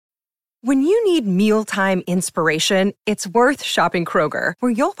When you need mealtime inspiration, it's worth shopping Kroger,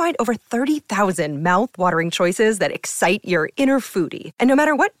 where you'll find over 30,000 mouth-watering choices that excite your inner foodie. And no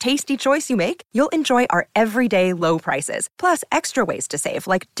matter what tasty choice you make, you'll enjoy our everyday low prices, plus extra ways to save,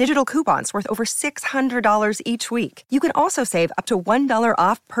 like digital coupons worth over $600 each week. You can also save up to $1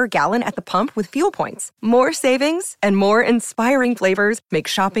 off per gallon at the pump with fuel points. More savings and more inspiring flavors make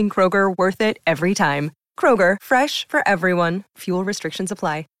shopping Kroger worth it every time. Kroger, fresh for everyone. Fuel restrictions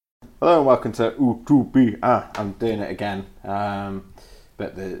apply. Hello and welcome to U2B. I'm doing it again.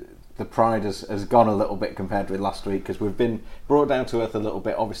 But the pride has gone a little bit compared with last week because we've been brought down to earth a little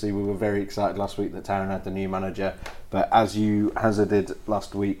bit. Obviously, we were very excited last week that Town had the new manager. But as you hazarded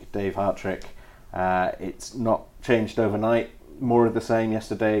last week, Dave Hartrick, it's not changed overnight. More of the same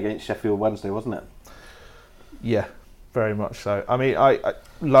yesterday against Sheffield Wednesday, wasn't it? Yeah, very much so. I mean, I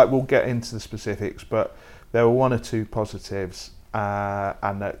like we'll get into the specifics, but there were one or two positives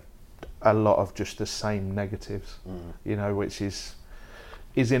and a lot of just the same negatives, you know, which is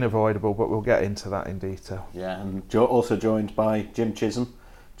unavoidable, but we'll get into that in detail. Yeah, and also joined by Jim Chisholm.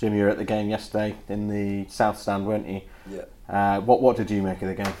 Jim, you were at the game yesterday in the South Stand, weren't you? Yeah. What did you make of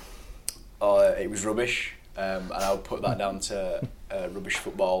the game? It was rubbish, and I would put that down to rubbish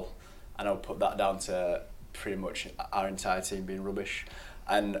football, and I would put that down to pretty much our entire team being rubbish.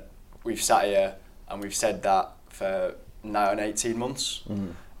 And we've sat here and we've said that for now 18 months.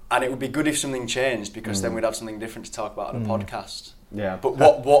 And it would be good if something changed, because then we'd have something different to talk about on a podcast. Yeah. But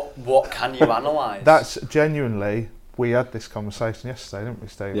what can you analyse? That's genuinely, we had this conversation yesterday, didn't we,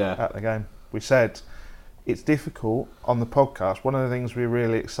 Steve? Yeah. At the game. We said it's difficult on the podcast. One of the things we were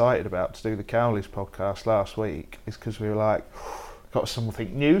really excited about to do the Cowleys podcast last week is because we were like, got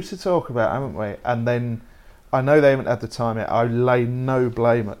something new to talk about, haven't we? And then I know they haven't had the time yet. I lay no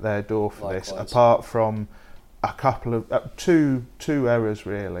blame at their door for Likewise. this, apart from a couple of two errors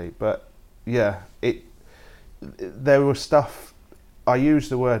really. But yeah, there was stuff. I used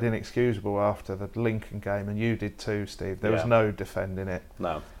the word inexcusable after the Lincoln game, and you did too, Steve. There was no defending it.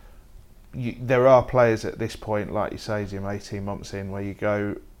 No. There are players at this point, like you say, Jim, 18 months in, where you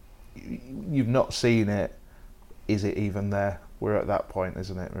go, you've not seen it. Is it even there? We're at that point,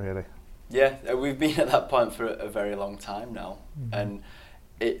 isn't it, really? Yeah, we've been at that point for a very long time now. And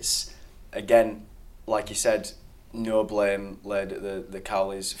it's, again, like you said, no blame laid at the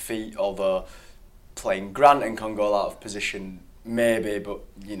Cowleys' feet, although playing Grant and Congol out of position, maybe, but,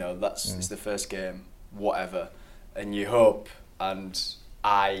 you know, it's the first game, whatever. And you hope, and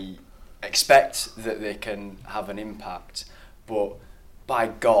I expect that they can have an impact, but by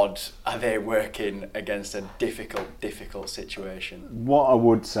God, are they working against a difficult situation? What I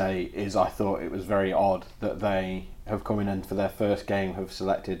would say is I thought it was very odd that they have come in and for their first game have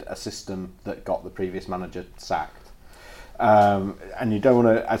selected a system that got the previous manager sacked. And you don't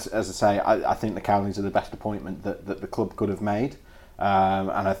want to, as I say, I think the Cowleys are the best appointment that the club could have made.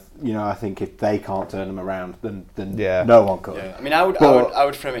 And I think if they can't turn them around, then no one could. Yeah. I mean, I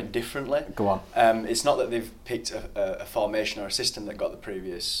would frame it differently. Go on. It's not that they've picked a formation or a system that got the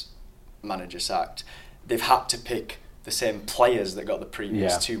previous manager sacked. They've had to pick the same players that got the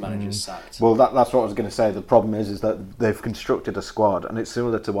previous two managers sacked. Well, that's what I was going to say. The problem is that they've constructed a squad, and it's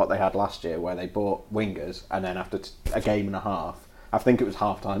similar to what they had last year, where they bought wingers, and then after a game and a half, I think it was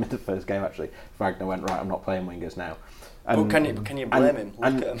half time in the first game actually, Wagner went, right, I'm not playing wingers now. But can you blame him?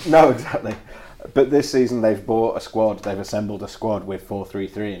 No, exactly. But this season they've bought a squad, they've assembled a squad with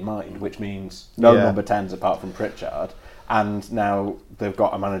 4-3-3 in mind, which means no number 10s apart from Pritchard. And now they've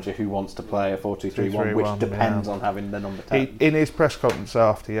got a manager who wants to play a 4-2-3-1, which depends on having the number 10. In his press conference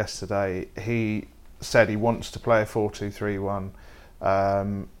after yesterday, he said he wants to play a 4-2-3-1,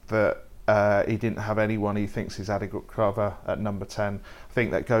 that he didn't have anyone he thinks is adequate cover at number 10. I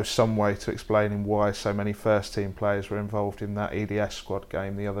think that goes some way to explaining why so many first team players were involved in that EDS squad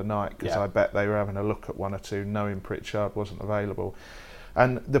game the other night, because I bet they were having a look at one or two knowing Pritchard wasn't available.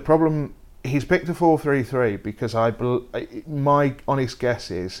 And the problem, he's picked a 4-3-3 because my honest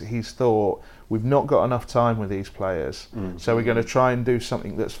guess is he's thought we've not got enough time with these players, so we're going to try and do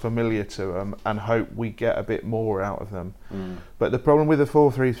something that's familiar to them and hope we get a bit more out of them. But the problem with the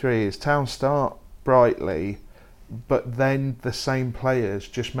 4-3-3 is Town start brightly, but then the same players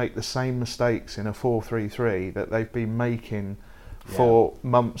just make the same mistakes in a 4-3-3 that they've been making for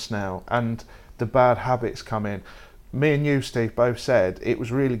months now, and the bad habits come in. Me and you, Steve, both said it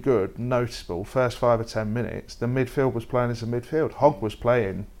was really good, noticeable, first 5 or 10 minutes. The midfield was playing as a midfield. Hogg was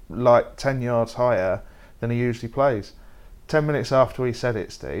playing like 10 yards higher than he usually plays. 10 minutes after we said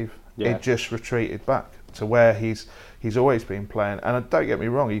it, Steve, it just retreated back. to where he's always been playing. And don't get me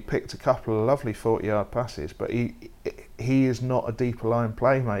wrong, he picked a couple of lovely 40-yard passes, but he is not a deeper line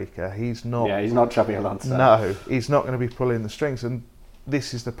playmaker. He's not. Yeah, he's not Xabi Alonso. No, he's not going to be pulling the strings, and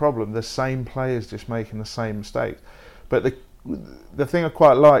this is the problem. The same players just making the same mistakes. But the thing I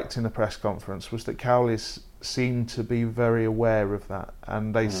quite liked in the press conference was that Cowleys seemed to be very aware of that,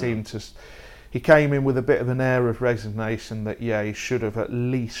 and they seemed to. He came in with a bit of an air of resignation that, he should have at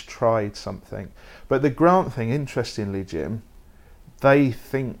least tried something. But the Grant thing, interestingly, Jim, they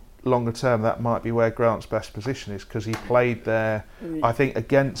think longer term that might be where Grant's best position is, because he played there, I think,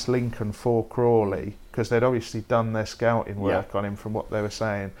 against Lincoln for Crawley, because they'd obviously done their scouting work on him from what they were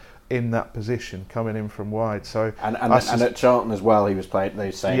saying, in that position, coming in from wide. So and at Charlton as well, he was played.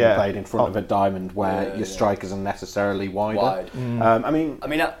 They say he played in front of a diamond where your strikers are necessarily wider. I mean,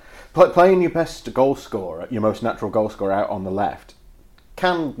 playing your best goal scorer, your most natural goal scorer, out on the left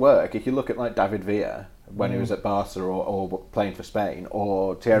can work. If you look at like David Villa when he was at Barca or playing for Spain,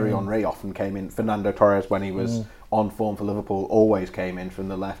 or Thierry Henry often came in. Fernando Torres, when he was on form for Liverpool, always came in from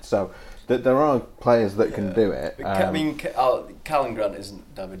the left. So there are players that can do it. Callum Grant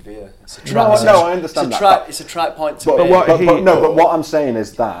isn't David Villa. It's a I understand that. It's a trite point to but make. But what I'm saying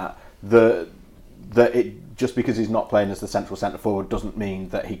is that it just because he's not playing as the central centre forward doesn't mean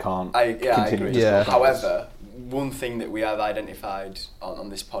that he can't continue to score goals. However, one thing that we have identified on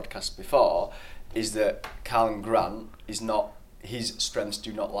this podcast before is that Callum Grant is not. His strengths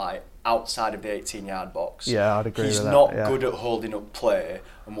do not lie outside of the 18-yard box. Yeah, I'd agree with that. He's not good at holding up play,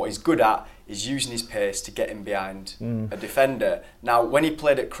 and what he's good at is using his pace to get in behind a defender. Now, when he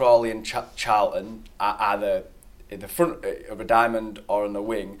played at Crawley and Charlton, either in the front of a diamond or on the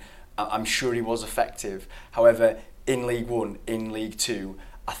wing, I'm sure he was effective. However, in League One, in League Two,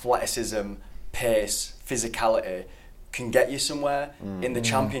 athleticism, pace, physicality can get you somewhere. In the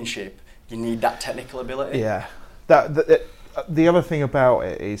Championship, you need that technical ability. Yeah. The other thing about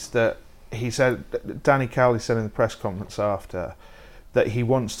it is that Danny Cowley said in the press conference after that he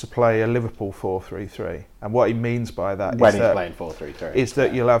wants to play a Liverpool 4-3-3, and what he means by that when he's playing 4-3-3 is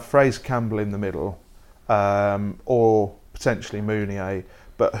that you'll have Fraser Campbell in the middle, or potentially Mounier,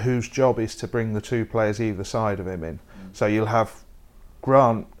 but whose job is to bring the two players either side of him in. So you'll have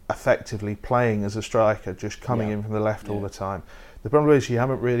Grant effectively playing as a striker, just coming in from the left all the time. The problem is you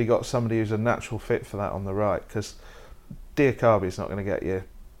haven't really got somebody who's a natural fit for that on the right, because Diakabi's not going to get you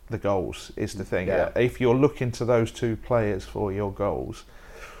the goals, is the thing. If you're looking to those two players for your goals,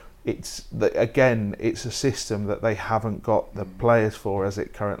 it's a system that they haven't got the players for as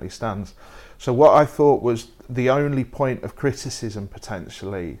it currently stands. So what I thought was the only point of criticism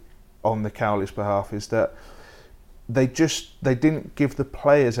potentially on the Cowleys' behalf is that they didn't give the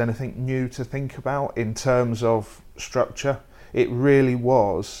players anything new to think about in terms of structure. It really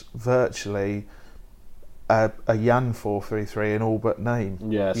was virtually a Jan 4-3-3 in all but name.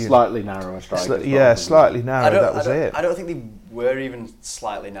 Yeah, slightly narrower strike. Slightly narrower. That was it. I don't think they were even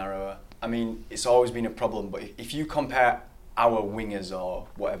slightly narrower. I mean, it's always been a problem. But if you compare our wingers or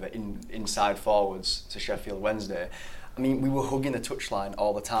whatever inside forwards to Sheffield Wednesday, I mean, we were hugging the touchline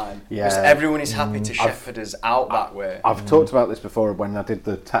all the time. Yeah. Because everyone is happy to shepherd us out that way. I've talked about this before when I did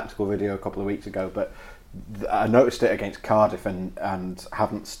the tactical video a couple of weeks ago, but I noticed it against Cardiff and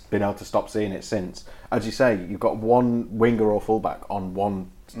haven't been able to stop seeing it since. As you say, you've got one winger or fullback on one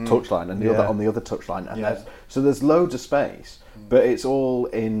touchline and the other on the other touchline, and there's loads of space, but it's all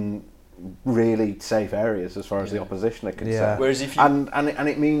in really safe areas as far as the opposition are concerned. Whereas if you and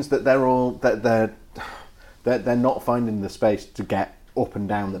it means that they're not finding the space to get up and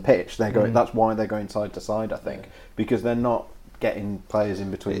down the pitch. They're going. That's why they're going side to side, I think, because they're not getting players in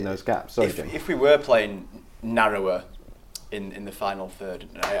between those gaps. Sorry, Jim. If we were playing narrower in the final third,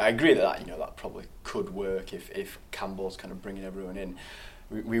 I agree that probably could work if Campbell's kind of bringing everyone in.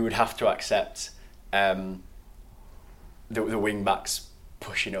 We would have to accept the wing backs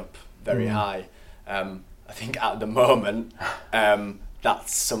pushing up very high. I think at the moment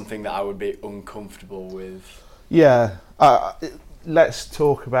that's something that I would be uncomfortable with. Yeah, let's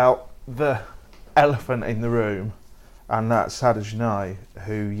talk about the elephant in the room, and that's Hadajnai,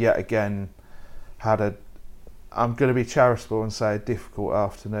 who yet again had I'm going to be charitable and say a difficult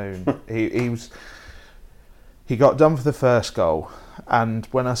afternoon. He got done for the first goal, and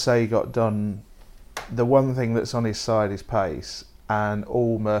when I say he got done, the one thing that's on his side is pace, and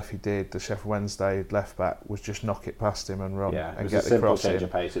all Murphy did, the Sheffield Wednesday left back, was just knock it past him and run and get the cross in. It was a simple change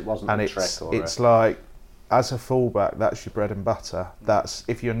of pace. It wasn't a trick or it's like, as a fullback, that's your bread and butter. That's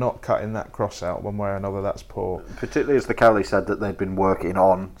if you're not cutting that cross out one way or another, that's poor. Particularly as the Cowleys said that they'd been working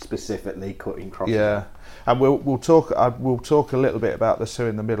on specifically cutting crosses. Yeah, and we'll talk a little bit about the two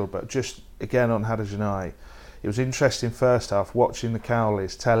in the middle, but just again on Haderjanai, it was interesting first half watching the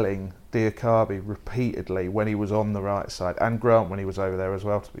Cowleys telling Diakabi repeatedly when he was on the right side, and Grant when he was over there as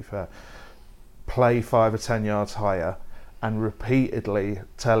well, to be fair, play 5 or 10 yards higher, and repeatedly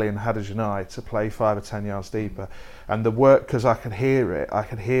telling Haderjanai to play 5 or 10 yards deeper. And the work, because I could hear it, I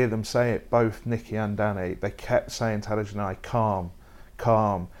could hear them say it, both Nicky and Danny, they kept saying to Haderjanai, calm,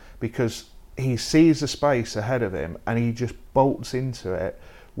 calm, because he sees the space ahead of him and he just bolts into it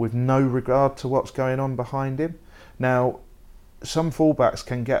with no regard to what's going on behind him. Now, some fullbacks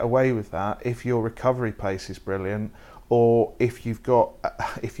can get away with that if your recovery pace is brilliant, or if you've got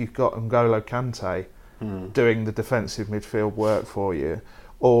N'Golo Kante doing the defensive midfield work for you,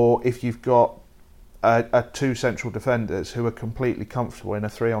 or if you've got two central defenders who are completely comfortable in a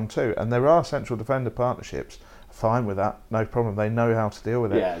 3-on-2. And there are central defender partnerships, fine with that, no problem. They know how to deal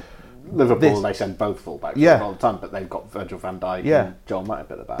with it. Yeah, Liverpool, they send both fullbacks all the time, but they've got Virgil van Dijk and Joel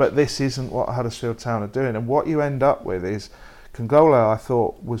Matip at the back. But this isn't what Huddersfield Town are doing. And what you end up with is, N'Golo, I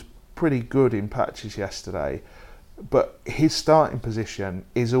thought, was pretty good in patches yesterday, but his starting position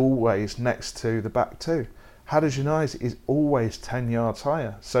is always next to the back two. Haderjanai's is always 10 yards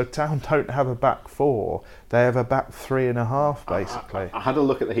higher. So Town don't have a back four, they have a back 3.5 basically. I had a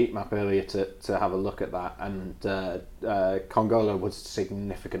look at the heat map earlier to have a look at that, and N'Golo was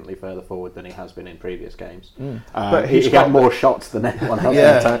significantly further forward than he has been in previous games. But he had more shots than anyone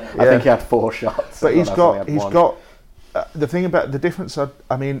else. I think he had 4 shots. But he's got the thing about the difference,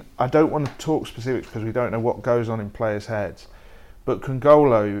 I mean, I don't want to talk specifics because we don't know what goes on in players' heads, but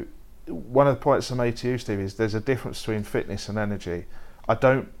N'Golo, one of the points I made to you, Steve, is there's a difference between fitness and energy. I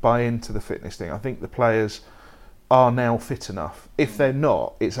don't buy into the fitness thing. I think the players are now fit enough. If they're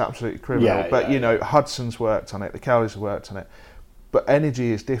not, it's absolutely criminal. You know, Hudson's worked on it, the Cowleys have worked on it, but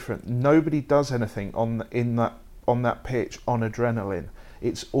energy is different. Nobody does anything on that pitch on adrenaline.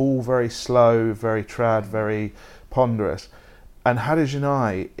 It's all very slow, very trad, very ponderous. And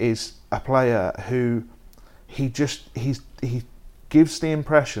Haderjanai is a player who he gives the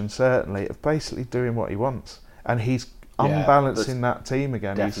impression, certainly, of basically doing what he wants, and he's unbalancing that team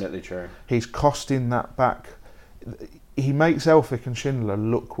again. Definitely true. He's costing that back. He makes Elphick and Schindler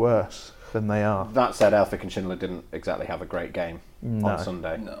look worse than they are. That said, Elphick and Schindler didn't exactly have a great game on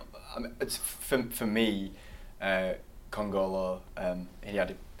Sunday. No, I mean, it's for me, N'Golo, he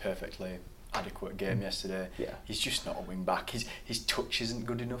had a perfectly adequate game yesterday. Yeah. He's just not a wing back. His touch isn't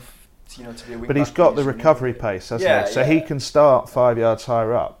good enough, you know, to be a wing but back. He's got the recovery pace, hasn't he? So he can start 5 yards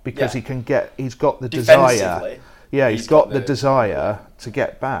higher up because he's got the desire. Yeah, he's got the desire to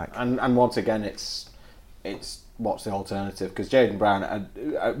get back. And once again, it's what's the alternative? Because Jayden Brown,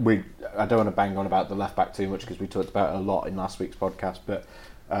 I don't want to bang on about the left back too much because we talked about it a lot in last week's podcast, but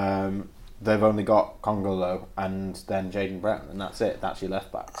they've only got N'Golo and then Jayden Brown, and that's it. That's your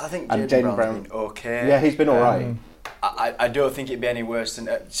left back. I think Jayden Brown's been okay. Yeah, he's been all right. I don't think it'd be any worse than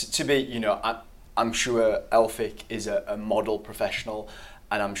to be. You know, I'm sure Elphick is a model professional,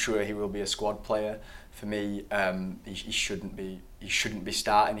 and I'm sure he will be a squad player. For me, he shouldn't be be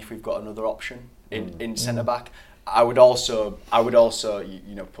starting if we've got another option in centre back. I would also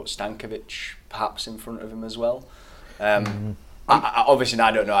you know, put Stankovic perhaps in front of him as well. Obviously,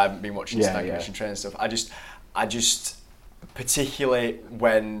 I don't know. I haven't been watching Stankovic and training stuff. I just particularly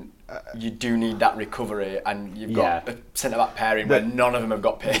when you do need that recovery and you've got a centre-back pairing where none of them have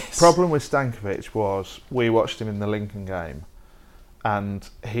got pace. Problem with Stankovic was we watched him in the Lincoln game, and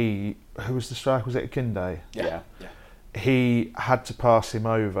who was the striker? Was it Akinde? Yeah. He had to pass him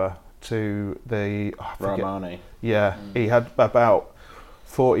over to the Rahmani. Yeah, he had about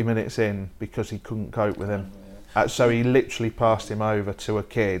 40 minutes in because he couldn't cope with him. So he literally passed him over to a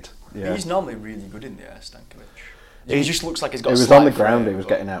kid. Yeah. He's normally really good in the air, Stankovic. He just looks like he's got. He was on the ground. He was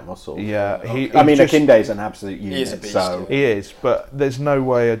getting out muscle. Yeah, Akinde's an absolute unit. He is a beast. So he is, but there's no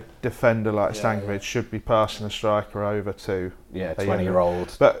way a defender like Stankovic should be passing a striker over to a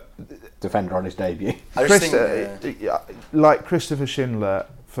 20-year-old defender on his debut. Like Christopher Schindler,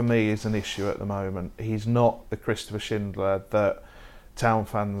 for me, is an issue at the moment. He's not the Christopher Schindler that Town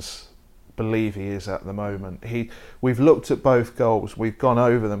fans believe he is at the moment. We've looked at both goals, we've gone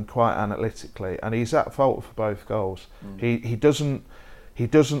over them quite analytically, and he's at fault for both goals. He doesn't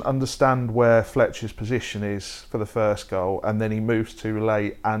understand where Fletcher's position is for the first goal, and then he moves too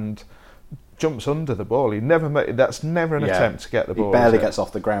late and jumps under the ball. That's never an attempt to get the ball. He barely gets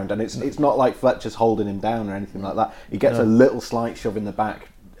off the ground, and it's not like Fletcher's holding him down or anything like that. He gets a little slight shove in the back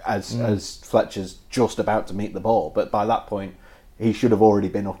as Fletcher's just about to meet the ball, but by that point he should have already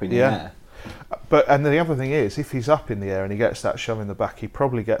been up in the air. And the other thing is, if he's up in the air and he gets that shove in the back, he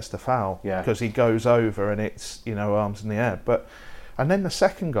probably gets the foul because he goes over and it's, you know, arms in the air. And then the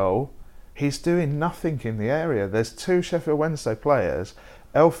second goal, he's doing nothing in the area. There's 2 Sheffield Wednesday players.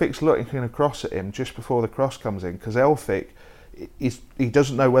 Elphic's looking across at him just before the cross comes in, because Elphick, he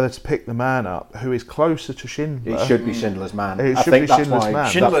doesn't know whether to pick the man up who is closer to Schindler. It should be Schindler's man. It should be Schindler's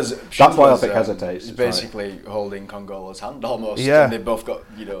man. Schindler's that's why Elphick hesitates. He's basically holding Congola's hand almost. Yeah. And they both got,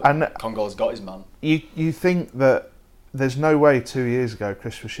 and Congola's got his man. You think that there's no way 2 years ago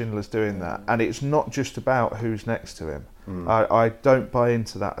Christopher Schindler's doing that, and it's not just about who's next to him. I don't buy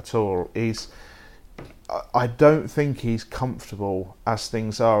into that at all. I don't think he's comfortable as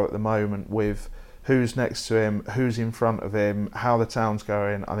things are at the moment with who's next to him, who's in front of him, how the town's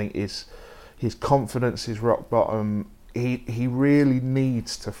going. I think his confidence is rock bottom. He really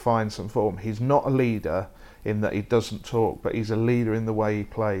needs to find some form. He's not a leader in that he doesn't talk, but he's a leader in the way he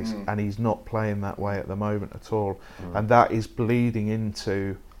plays, and he's not playing that way at the moment at all. And that is bleeding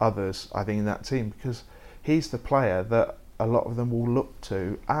into others, I think, in that team, because he's the player that a lot of them will look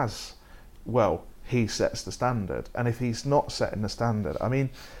to as, well, he sets the standard. And if he's not setting the standard, I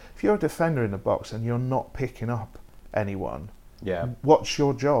mean, if you're a defender in the box and you're not picking up anyone, what's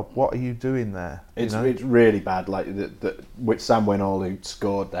your job? What are you doing there? It's really bad. Like with Sam Winall, who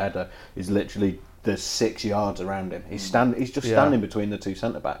scored the header, is literally there's 6 yards around him. He's just standing between the 2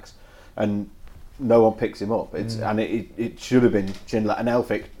 centre backs, and no one picks him up. And it should have been Schindler, and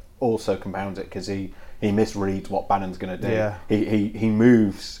Elphick also compounds it because he misreads what Bannon's going to do. Yeah. He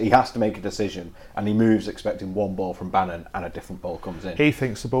moves. He has to make a decision, and he moves expecting one ball from Bannon, and a different ball comes in. He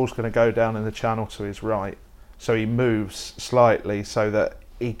thinks the ball's going to go down in the channel to his right, so he moves slightly so that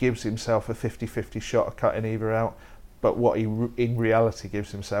he gives himself a 50-50 shot of cutting either out. But what he in reality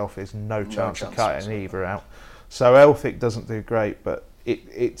gives himself is no chance of cutting either out. So Elphick doesn't do great, but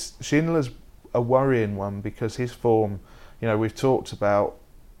it's Schindler's a worrying one because his form, we've talked about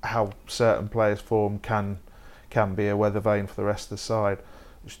how certain players' form can be a weather vane for the rest of the side.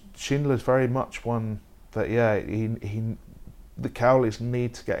 Schindler's very much one that the Cowleys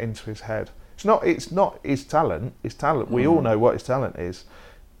need to get into his head. It's not his talent. We all know what his talent is,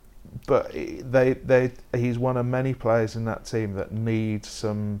 but he's one of many players in that team that need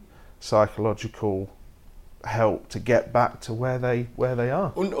some psychological help to get back to where they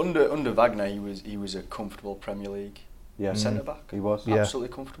are. Under Wagner, he was a comfortable Premier League centre back. He was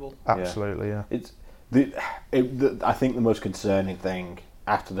absolutely comfortable. Absolutely, yeah. I think the most concerning thing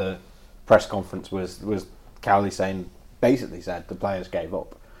after the press conference was Cowley basically said the players gave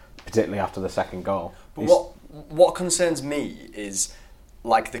up, particularly after the second goal. But what concerns me is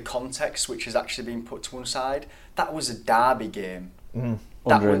like the context which has actually been put to one side. That was a derby game.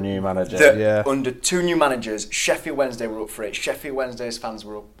 Under a new manager. Under 2 new managers, Sheffield Wednesday were up for it. Sheffield Wednesday's fans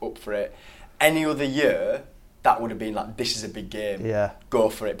were up for it. Any other year, that would have been like, this is a big game. Yeah.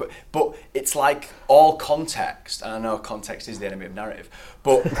 Go for it. But it's like all context, and I know context is the enemy of narrative,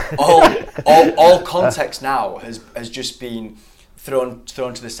 but all context now has just been thrown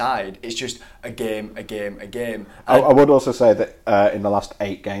to the side. It's just a game. I would also say that in the last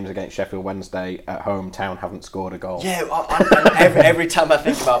 8 games against Sheffield Wednesday at home, Town haven't scored a goal. Yeah, and every time I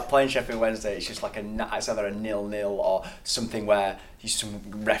think about playing Sheffield Wednesday, it's just like it's either a 0-0 or something where some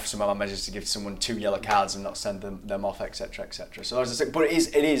ref somehow manages to give someone 2 yellow cards and not send them off, etc. So as I say, but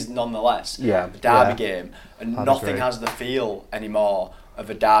it is nonetheless a derby game, and nothing has the feel anymore of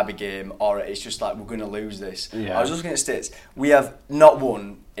a derby game, or it's just like we're going to lose this. I was just looking at stats. We have not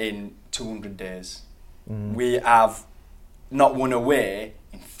won in 200 days. We have not won away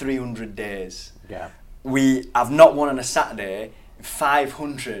in 300 days. Yeah. We have not won on a Saturday in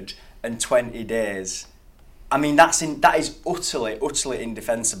 520 days. I mean, that is utterly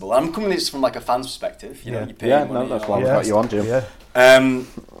indefensible. I'm coming at this from like a fan's perspective. You pay money. That's why we've got you on, Jim.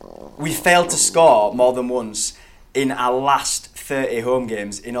 We failed to score more than once in our last 30 home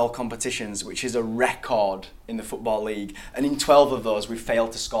games in all competitions, which is a record in the Football League. And in 12 of those, we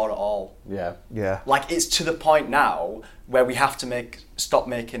failed to score at all. Yeah. Like, it's to the point now where we have to stop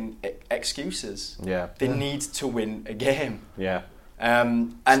making excuses. Yeah. They need to win a game. Yeah.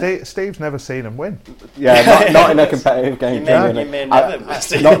 And Steve's never seen him win. Yeah, not in a competitive game. You may never.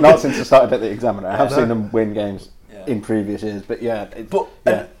 Not since I started at the Examiner. I have seen them win games in previous years, but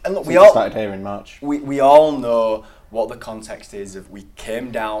and look, we all started here in March. We all know what the context is of we came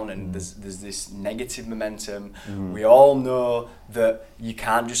down and there's this negative momentum. We all know that you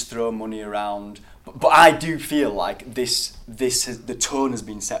can't just throw money around, but I do feel like the tone has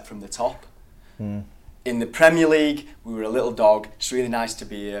been set from the top. In the Premier League, we were a little dog. It's really nice to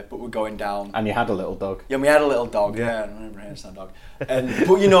be here, but we're going down. And you had a little dog. Yeah, we had a little dog. Yeah, I remember it's that dog.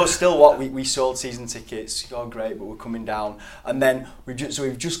 But still, what we sold season tickets. Oh, great, but we're coming down. And then we've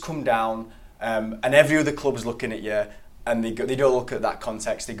just come down, and every other club's looking at you. and they don't look at that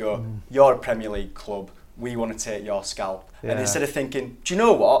context. They go, "You're a Premier League club. We want to take your scalp." And instead of thinking, "Do you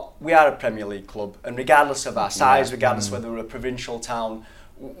know what? We are a Premier League club, and regardless of our size, regardless of whether we're a provincial town,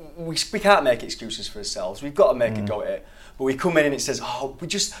 we can't make excuses for ourselves. We've got to make a go at it." But we come in and it says, "Oh, we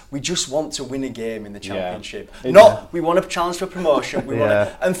just want to win a game in the Championship. Not we want to challenge for promotion. We want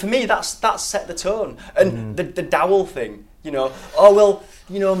to." And for me, that's set the tone. And the Dowell thing,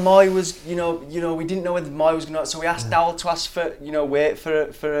 Moy was, we didn't know whether Moy was going to, so we asked Dowell to ask for, wait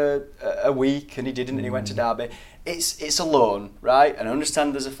for a week, and he didn't, and he went to Derby. It's a loan, right? And I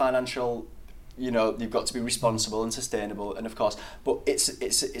understand there's a financial, you've got to be responsible and sustainable, and of course, but it's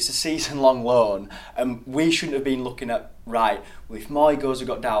a season-long loan, and we shouldn't have been looking at, right, well, if Moy goes, we've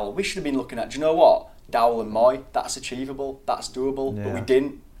got Dowell. We should have been looking at, do you know what? Dowell and Moy, that's achievable, that's doable, but we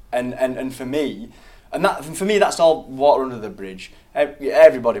didn't. And for me, that's all water under the bridge.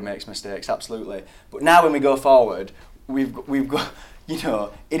 Everybody makes mistakes, absolutely. But now when we go forward, we've got,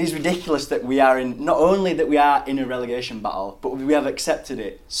 it is ridiculous that we are not only that we are in a relegation battle, but we have accepted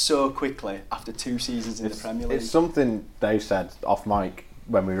it so quickly after 2 seasons in the Premier League. It's something Dave said off mic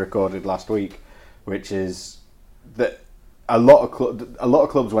when we recorded last week, which is that a lot of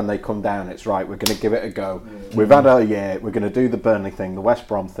clubs, when they come down, it's right, we're going to give it a go. We've had our year, we're going to do the Burnley thing, the West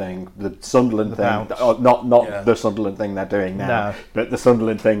Brom thing, the Sunderland thing, not the Sunderland thing they're doing now, but the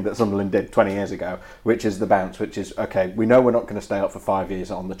Sunderland thing that Sunderland did 20 years ago, which is the bounce, which is, okay, we know we're not going to stay up for 5 years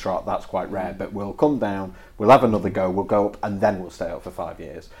on the trot, that's quite rare, but we'll come down, we'll have another go, we'll go up, and then we'll stay up for 5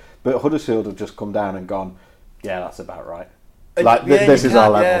 years. But Huddersfield have just come down and gone, yeah, that's about right. This is our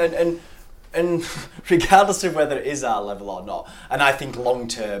level. And regardless of whether it is our level or not, and I think long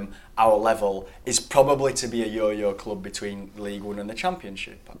term our level is probably to be a yo-yo club between League One and the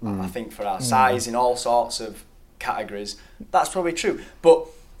Championship. I think for our size in all sorts of categories, that's probably true. But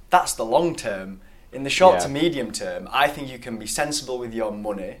that's the long term. In the short to medium term, I think you can be sensible with your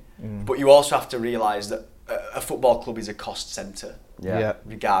money, but you also have to realise that a football club is a cost centre,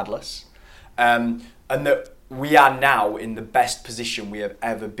 regardless. And that we are now in the best position we have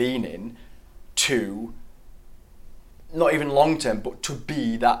ever been in to, not even long term, but to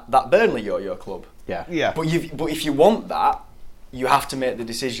be that Burnley yo-yo club. Yeah. But if you want that, you have to make the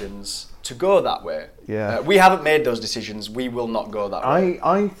decisions to go that way. We haven't made those decisions. We will not go that way.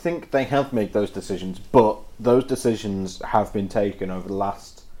 I think they have made those decisions, but those decisions have been taken over the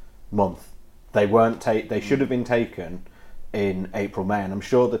last month. They weren't They should have been taken in April, May, and I'm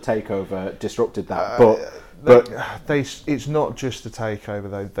sure the takeover disrupted that. But it's not just a takeover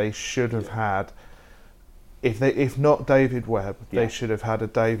though. They should have had, if not David Webb, they should have had a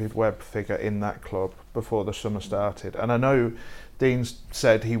David Webb figure in that club before the summer started. And I know Dean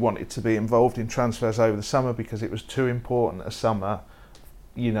said he wanted to be involved in transfers over the summer because it was too important a summer,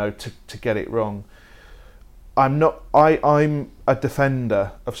 to get it wrong. I'm a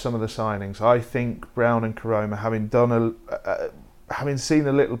defender of some of the signings. I think Brown and Koroma, having seen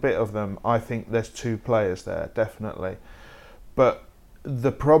a little bit of them, I think there's 2 players there, definitely. But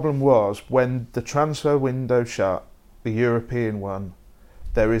the problem was, when the transfer window shut, the European one,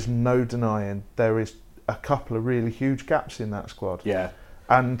 there is no denying there is a couple of really huge gaps in that squad. Yeah.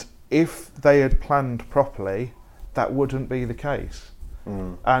 And if they had planned properly, that wouldn't be the case.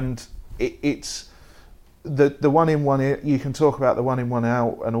 And it's the one in, one in, you can talk about the one in, one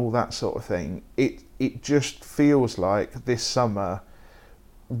out and all that sort of thing. It just feels like this summer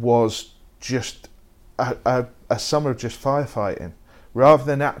was just a summer of just firefighting, rather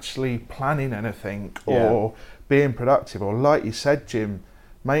than actually planning anything or being productive, or, like you said, Jim,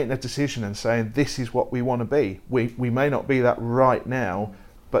 making a decision and saying, this is what we want to be. We may not be that right now,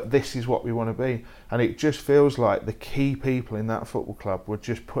 but this is what we want to be. And it just feels like the key people in that football club were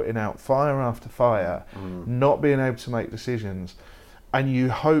just putting out fire after fire, not being able to make decisions. And you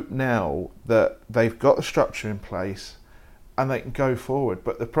hope now that they've got the structure in place and they can go forward.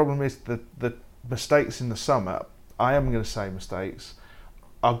 But the problem is that the mistakes in the summer, I am going to say mistakes,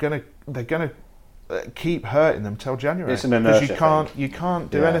 they're going to keep hurting them till January. It's an inertia because you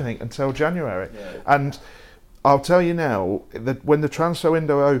can't do anything until January. And I'll tell you now that when the transfer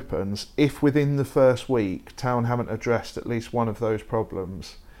window opens, if within the first week Town haven't addressed at least one of those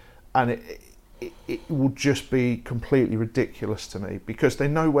problems, and it will just be completely ridiculous to me, because they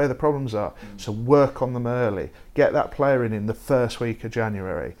know where the problems are. So work on them early. Get that player in the first week of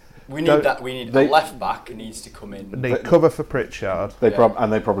January. We need that. We need a left back who needs to come in. Need cover for Pritchard.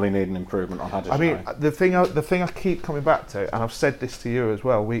 And they probably need an improvement on Huddersfield. I mean, the thing I keep coming back to, and I've said this to you as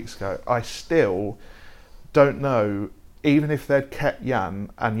well weeks ago, I still don't know, even if they'd kept Jan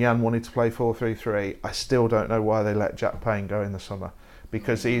and Jan wanted to play 4-3-3, I still don't know why they let Jack Payne go in the summer,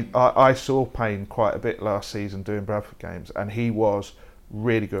 because I saw Payne quite a bit last season doing Bradford games, and he was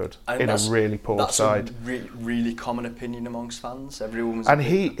really good in a really poor side. That's a really common opinion amongst fans. Everyone's and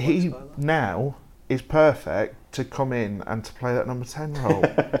he now is perfect to come in and to play that number 10 role.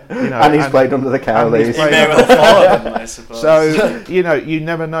 And he's played under the Cowleys. He may well follow them, I suppose. So, you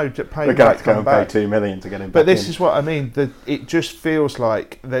never know. Payne We're going to have to go and pay $2 million to get him back. But this is what I mean. It just feels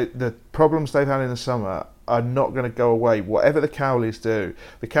like the problems they've had in the summer are not going to go away. Whatever the Cowleys do,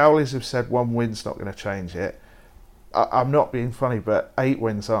 the Cowleys have said 1 win's not going to change it. I'm not being funny, but 8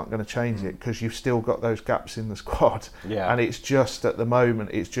 wins aren't going to change it, because you've still got those gaps in the squad. Yeah. And it's just, at the moment,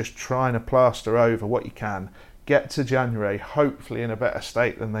 it's just trying to plaster over what you can, get to January, hopefully in a better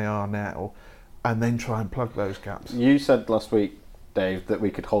state than they are now, and then try and plug those gaps. You said last week, Dave, that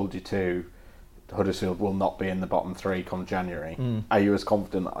we could hold you to Huddersfield will not be in the bottom 3 come January. Are you as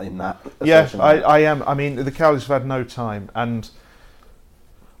confident in that? Yeah, I am. I mean, the Cowleys have had no time, and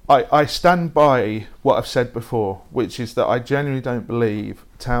I stand by what I've said before, which is that I genuinely don't believe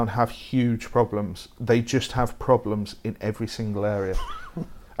Town have huge problems. They just have problems in every single area.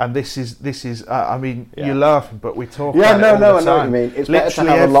 And this is. I mean, you're laughing, but we talk about it all the time. I know what you mean. It's better to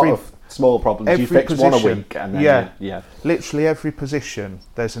have a lot of small problems. You fix one a week, and then literally every position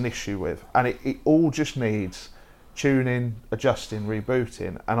there's an issue with, and it all just needs tuning, adjusting,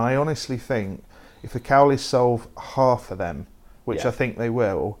 rebooting. And I honestly think if the Cowleys solve half of them, which I think they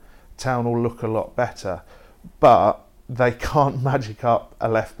will, Town will look a lot better. But they can't magic up a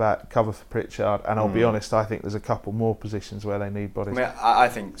left back, cover for Pritchard, and I'll be honest, I think there's a couple more positions where they need bodies. I mean, I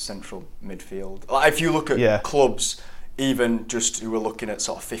think central midfield. Like, if you look at clubs, even just who are looking at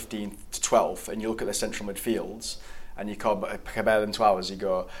sort of 15th to 12th, and you look at their central midfields, and you compare them to ours, you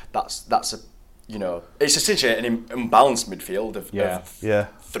go, that's a, it's essentially an imbalanced midfield of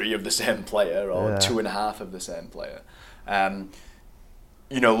 3 of the same player, or 2.5 of the same player.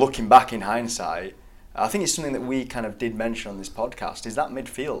 Looking back in hindsight, I think it's something that we kind of did mention on this podcast, is that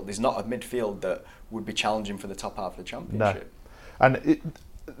midfield is not a midfield that would be challenging for the top half of the Championship. No. And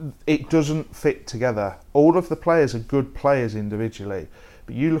it doesn't fit together. All of the players are good players individually,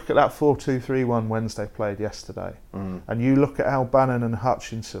 but you look at that 4-2-3-1 Wednesday played yesterday, and you look at how Bannon and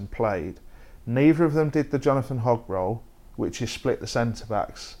Hutchinson played, neither of them did the Jonathan Hogg role, which is split the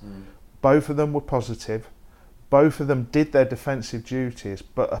centre-backs. Both of them were positive. Both of them did their defensive duties,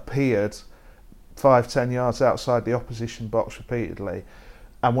 but appeared 5-10 yards outside the opposition box repeatedly.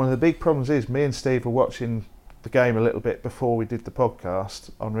 And one of the big problems is, me and Steve were watching the game a little bit before we did the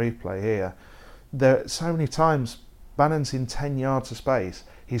podcast on replay here. There so many times Bannon's in 10 yards of space.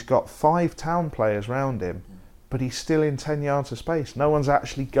 He's got 5 Town players round him, but he's still in 10 yards of space. No one's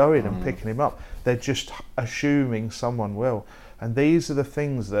actually going and picking him up. They're just assuming someone will. And these are the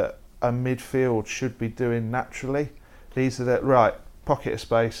things that a midfield should be doing naturally. These are the pocket of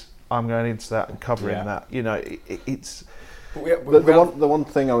space, I'm going into that and covering that. It's the one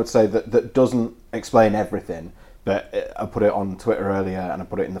thing I would say that doesn't explain everything, but I put it on Twitter earlier and I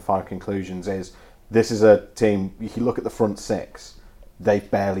put it in the 5 conclusions, is this is a team, if you look at the front 6,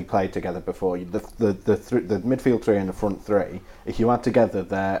 they've barely played together before. The midfield 3 and the front 3, if you add together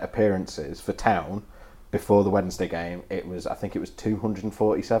their appearances for Town before the Wednesday game, I think it was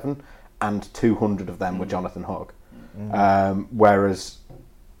 247, and 200 of them were Jonathan Hogg. Whereas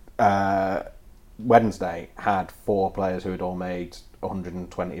Wednesday had 4 players who had all made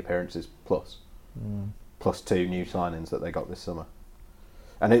 120 appearances plus 2 new signings that they got this summer,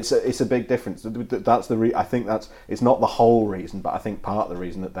 and it's a big difference. That's I think it's not the whole reason, but I think part of the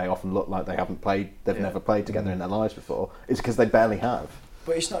reason that they often look like they've never played together in their lives before is because they barely have.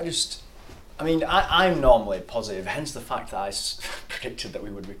 But it's not just. I mean, I'm normally positive, hence the fact that I predicted that we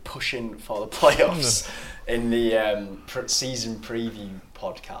would be pushing for the playoffs in the season preview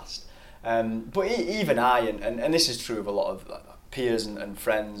podcast. But even I, and this is true of a lot of peers and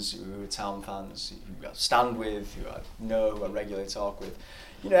friends who are Town fans, who I stand with, who I know, who I regularly talk with,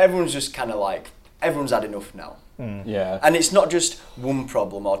 everyone's just kind of like, everyone's had enough now. Yeah. And it's not just one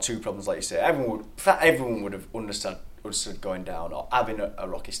problem or 2 problems, like you say. Everyone would have understood going down or having a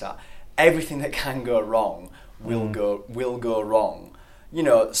rocky start. Everything that can go wrong will go wrong.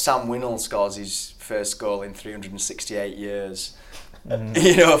 Sam Winnell scores his first goal in 368 years.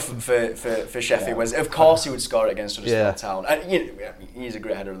 For Sheffield Wednesday. Of course, he would score it against Huddersfield Town. And he's a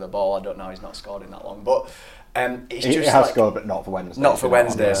great header of the ball. I don't know how he's not scored in that long, but it's he just has scored, but not for Wednesday. Not for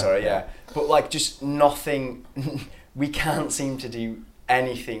Wednesday, sorry. Yeah, but just nothing. We can't seem to do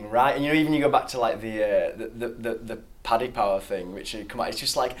anything right. And even you go back to the Paddy Power thing, which come out.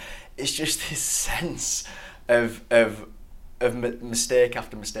 It's just this sense of mistake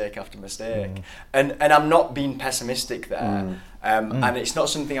after mistake after mistake, and I'm not being pessimistic there. And it's not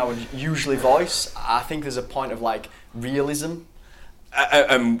something I would usually voice. I think there's a point of like realism.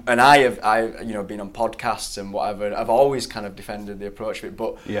 And I have been on podcasts and whatever, and I've always kind of defended the approach of it,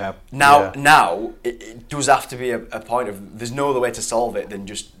 but now it does have to be a point of there's no other way to solve it than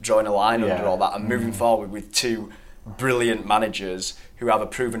just drawing a line under all that and moving forward with two brilliant managers who have a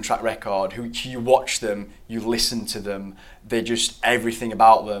proven track record, who you watch them, you listen to them, they just, everything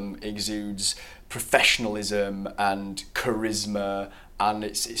about them exudes professionalism and charisma, and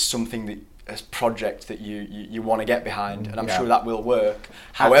it's something that a project that you want to get behind, and I'm sure that will work.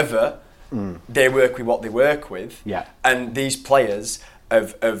 However, they work with what they work with, and these players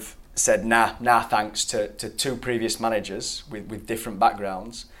have said nah thanks to two previous managers with different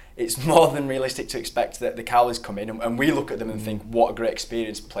backgrounds. It's more than realistic to expect that the Cowleys come in and we look at them and think, what a great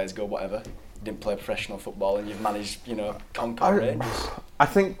experience. Players go, whatever, you didn't play professional football and you've managed, conquer Rangers. I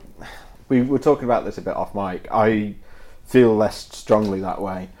think we were talking about this a bit off mic. I feel less strongly that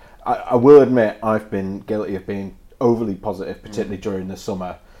way. I will admit I've been guilty of being overly positive, particularly during the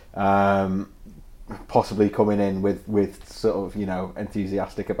summer. Possibly coming in with sort of,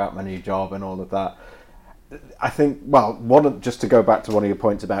 enthusiastic about my new job and all of that. I think, just to go back to one of your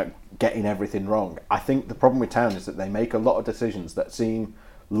points about getting everything wrong, I think the problem with Town is that they make a lot of decisions that seem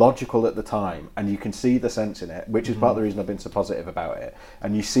logical at the time, and you can see the sense in it, which is part of the reason I've been so positive about it.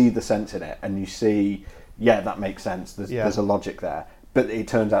 And you see the sense in it, and you see, that makes sense. There's a logic there, but it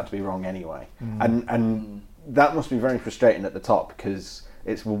turns out to be wrong anyway. And that must be very frustrating at the top, because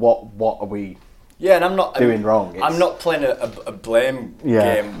it's what are we? Yeah, and I'm not doing wrong. I'm not playing a blame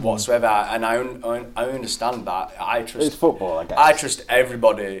game whatsoever, and I understand that. It's football, I guess. I trust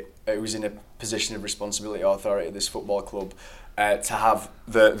everybody who's in a position of responsibility or authority at this football club to have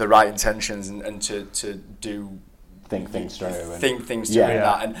the right intentions and to think things through.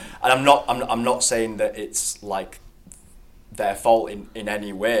 That. And I'm not saying that it's like their fault in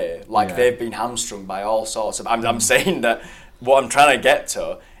any way. Like they've been hamstrung by all sorts of. I'm saying that what I'm trying to get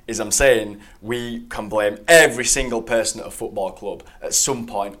to is I'm saying we can blame every single person at a football club. At some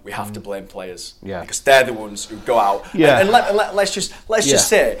point, we have to blame players, because they're the ones who go out. And let's just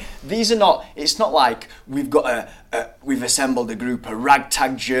say these are not. It's not like we've got we've assembled a group of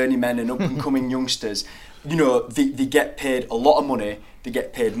ragtag journeymen and up and coming youngsters. They get paid a lot of money. They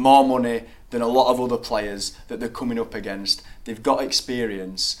get paid more money than a lot of other players that they're coming up against. They've got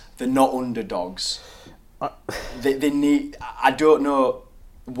experience. They're not underdogs. They need. I don't know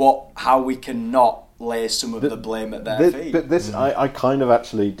how we can not lay some of the blame at their feet. But this, I kind of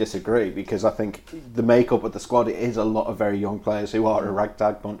actually disagree, because I think the makeup of the squad is a lot of very young players who are a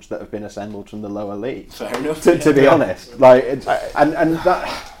ragtag bunch that have been assembled from the lower leagues. Fair enough. To be honest,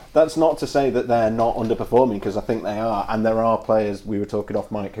 that's not to say that they're not underperforming, because I think they are, and there are players, we were talking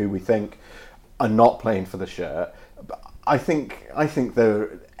off mic, who we think are not playing for the shirt. But I think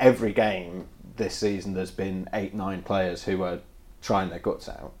every game this season there's been 8-9 players who are trying their guts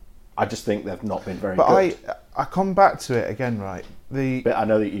out. I just think they've not been very good. But I come back to it again, right? But I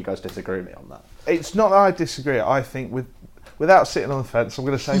know that you guys disagree with me on that. It's not that I disagree. I think without sitting on the fence, I'm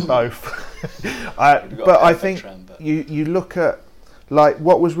going to say both. But I think you look at, like,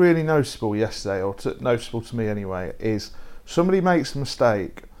 what was really noticeable yesterday, or noticeable to me anyway, is somebody makes a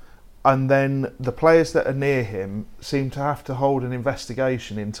mistake, and then the players that are near him seem to have to hold an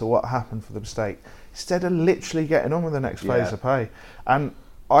investigation into what happened for the mistake, instead of literally getting on with the next phase of play. And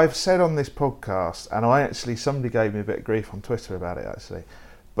I've said on this podcast, and somebody gave me a bit of grief on Twitter about it actually,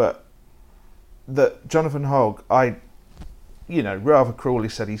 but that Jonathan Hogg, rather cruelly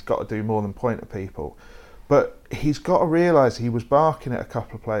said he's got to do more than point at people, but he's got to realise he was barking at a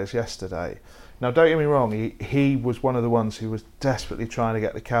couple of players yesterday. Now, don't get me wrong, he was one of the ones who was desperately trying to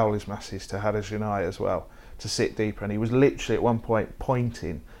get the Cowleys masses to Haddo's United as well, to sit deeper, and he was literally at one point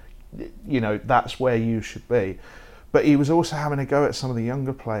pointing, that's where you should be. But he was also having a go at some of the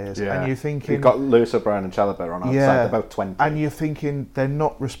younger players, and you're thinking, you've got Lewis O'Brien and Chalobah on outside, they're about 20, and you're thinking they're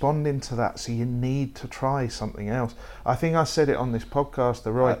not responding to that, so you need to try something else. I think I said it on this podcast,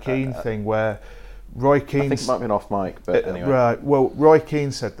 the Roy Keane thing, where Roy Keane, I think it might have been off mic, but anyway. Right. Well, Roy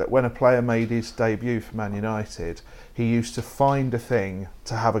Keane said that when a player made his debut for Man United, he used to find a thing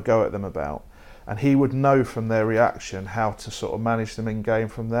to have a go at them about, and he would know from their reaction how to sort of manage them in game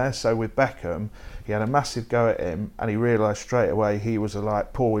from there. So with Beckham, he had a massive go at him, and he realised straight away he was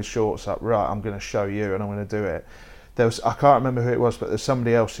pull his shorts up, right, I'm going to show you and I'm going to do it. I can't remember who it was, but there's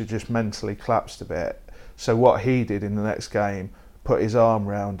somebody else who just mentally collapsed a bit. So what he did in the next game, put his arm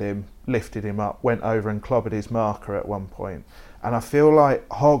round him, lifted him up, went over and clobbered his marker at one point. And I feel like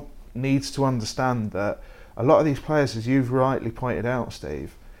Hogg needs to understand that a lot of these players, as you've rightly pointed out,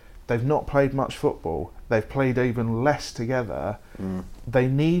 Steve, They've not played much football. They've played even less together. They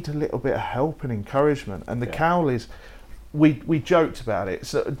need a little bit of help and encouragement. And the Cowleys, we joked about it.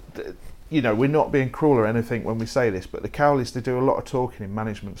 So, we're not being cruel or anything when we say this, but the Cowleys, they do a lot of talking in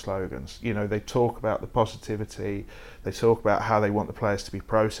management slogans. They talk about the positivity. They talk about how they want the players to be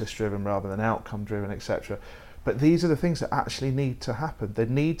process-driven rather than outcome-driven, etc. But these are the things that actually need to happen. There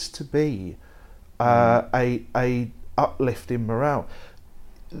needs to be a uplift in morale.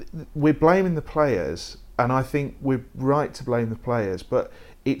 We're blaming the players, and I think we're right to blame the players, but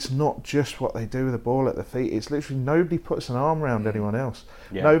it's not just what they do with the ball at their feet. It's literally nobody puts an arm around anyone else.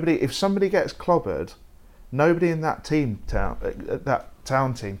 If somebody gets clobbered, nobody in that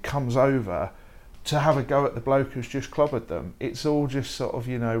town team comes over to have a go at the bloke who's just clobbered them. It's all just sort of,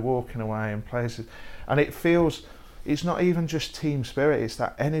 walking away in places, and it feels. It's not even just team spirit, it's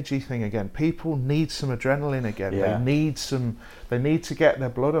that energy thing again. People need some adrenaline again. They need to get their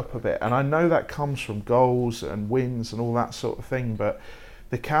blood up a bit. And I know that comes from goals and wins and all that sort of thing, but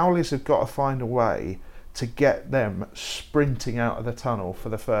the Cowleys have got to find a way to get them sprinting out of the tunnel for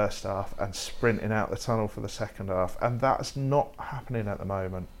the first half and sprinting out the tunnel for the second half. And that's not happening at the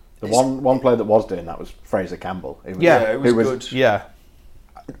moment. The one player that was doing that was Fraser Campbell. It was good. Yeah.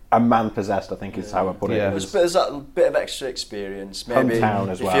 A man possessed, I think is how I put it. There's that bit of extra experience. Maybe hometown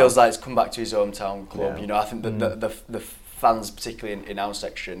as well. He feels like he's come back to his hometown club. I think that the fans, particularly in our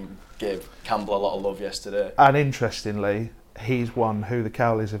section, gave Campbell a lot of love yesterday. And interestingly, he's one who the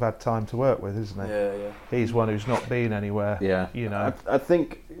Cowleys have had time to work with, isn't he? Yeah. He's one who's not been anywhere. Yeah. I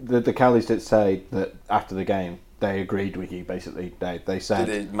think the Cowleys did say that after the game, they agreed with you, basically. They said...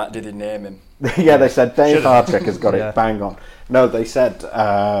 Did they name him? Yeah, they said Dave Hardwick has got it bang on. No, they said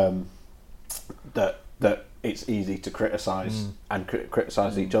that it's easy to criticise and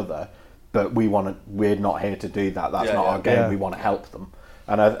criticise each other, but we're not here to do that. That's not our game. Yeah. We want to help them.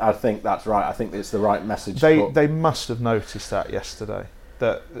 And I think that's right. I think it's the right message. They must have noticed that yesterday.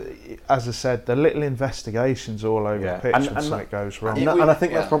 That, as I said, the little investigations all over the pitch when something goes wrong. And I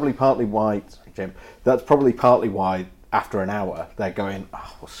think that's probably partly why, Jim, after an hour, they're going,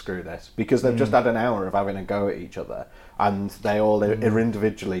 oh, well, screw this. Because they've just had an hour of having a go at each other, and they all are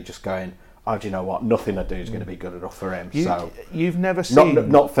individually just going, oh, do you know what? Nothing I do is going to be good enough for him. You've never seen...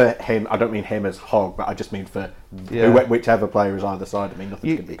 Not for him, I don't mean him as Hogg, but I just mean for whichever player is either side of me,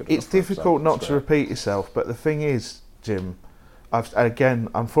 nothing's going to be good enough. It's difficult not to repeat yourself, but the thing is, Jim...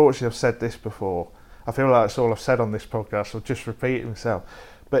 unfortunately, I've said this before. I feel like that's all I've said on this podcast. So I'll just repeat myself.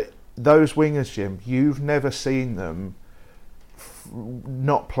 But those wingers, Jim, you've never seen them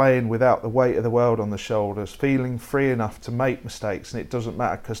not playing without the weight of the world on the shoulders, feeling free enough to make mistakes, and it doesn't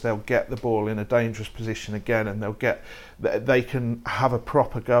matter because they'll get the ball in a dangerous position again, and they can have a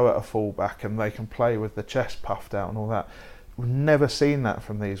proper go at a fullback, and they can play with the chest puffed out and all that. We've never seen that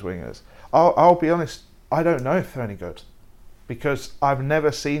from these wingers. I'll be honest, I don't know if they're any good. Because I've never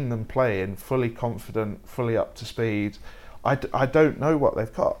seen them playing fully confident, fully up to speed. I don't know what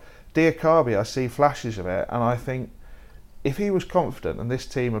they've got. Diakabi, I see flashes of it, and I think if he was confident and this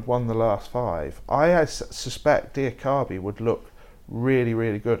team had won the last 5, I suspect Diakabi would look really,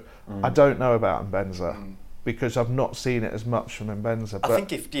 really good. I don't know about Mbenza because I've not seen it as much from Mbenza. I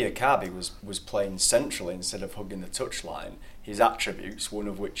think if Diakabi was playing centrally instead of hugging the touchline, his attributes, one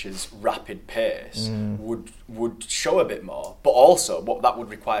of which is rapid pace, would show a bit more. But also, what that would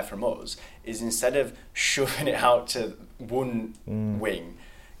require from us is instead of shoving it out to one wing,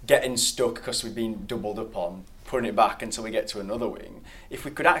 getting stuck because we've been doubled up on, putting it back until we get to another wing, if we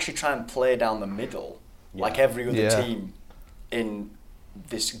could actually try and play down the middle, like every other team in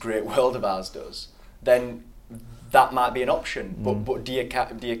this great world of ours does, then that might be an option. But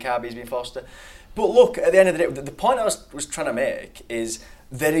Diakabi has been forced to... But look, at the end of the day, the point I was trying to make is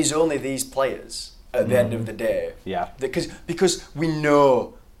there is only these players at the end of the day. Yeah. Because we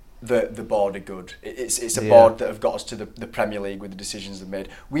know that the board are good. It's a board that have got us to the Premier League with the decisions they've made.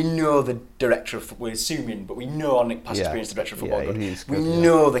 We know the director of football, we're assuming, but we know on past experience the director of football are good. We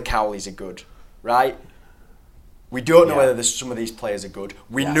know the Cowleys are good, right? We don't know whether some of these players are good.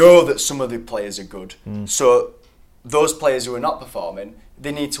 We know that some of the players are good. So those players who are not performing,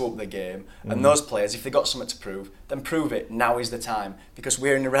 they need to up their game. And those players, if they've got something to prove, then prove it. Now is the time. Because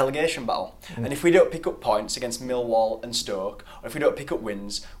we're in a relegation battle. And if we don't pick up points against Millwall and Stoke, or if we don't pick up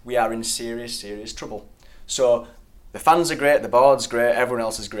wins, we are in serious, serious trouble. So the fans are great, the board's great, everyone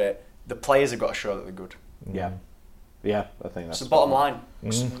else is great. The players have got to show that they're good. Yeah. Yeah, I think that's the bottom line.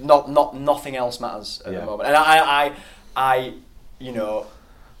 Nothing else matters at the moment. And I you know,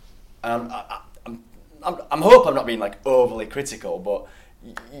 I'm hope I'm not being like overly critical, but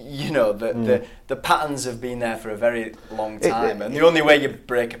the patterns have been there for a very long time, and the only way you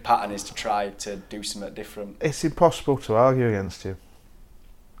break a pattern is to try to do something different. It's impossible to argue against you.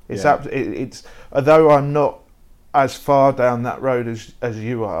 It's although I'm not as far down that road as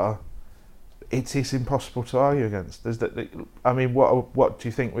you are, it's impossible to argue against. I mean, what do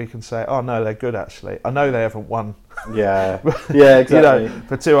you think we can say? Oh no, they're good actually. I know they haven't won. Yeah, exactly.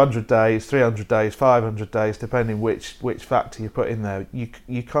 For 200 days, 300 days, 500 days, depending which factor you put in there,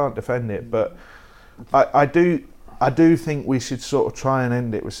 you can't defend it. But I do think we should sort of try and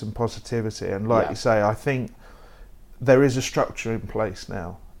end it with some positivity. And like you say, I think there is a structure in place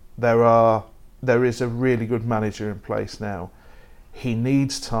now. There is a really good manager in place now. He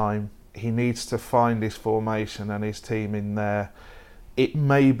needs time. He needs to find his formation and his team in there. It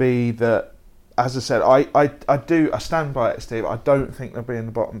may be that, as I said, I stand by it, Steve. I don't think they'll be in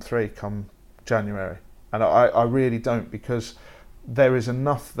the bottom three come January, and I really don't, because there is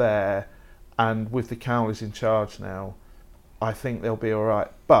enough there, and with the Cowleys in charge now, I think they'll be all right.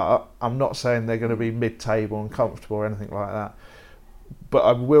 But I'm not saying they're going to be mid-table and comfortable or anything like that. But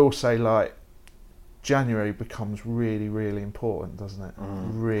I will say, like, January becomes really, really important, doesn't it?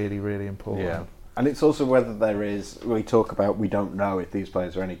 Really, really important. Yeah. And it's also whether there is, we talk about, we don't know if these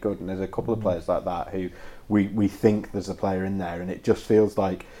players are any good, and there's a couple of players like that who we think there's a player in there, and it just feels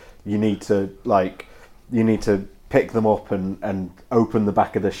like you need to pick them up and open the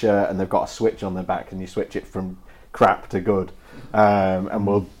back of the shirt, and they've got a switch on their back, and you switch it from crap to good, and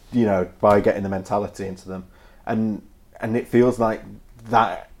we'll, by getting the mentality into them, and it feels like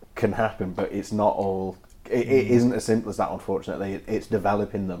that can happen, but it's not all. It isn't as simple as that, unfortunately. It's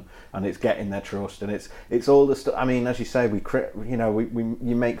developing them, and it's getting their trust, and it's all the stuff. I mean, as you say,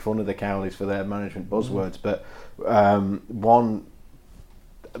 you make fun of the Cowleys for their management buzzwords, but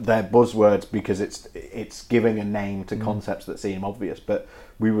they're buzzwords because it's giving a name to concepts that seem obvious. But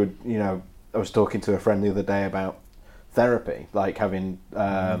we would, I was talking to a friend the other day about therapy, like having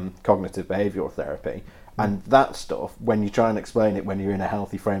cognitive behavioural therapy. And that stuff, when you try and explain it when you're in a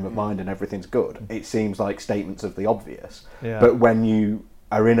healthy frame of mind and everything's good, it seems like statements of the obvious. Yeah. But when you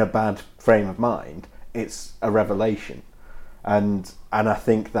are in a bad frame of mind, it's a revelation. And I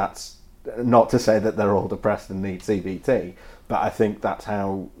think that's, not to say that they're all depressed and need CBT, but I think that's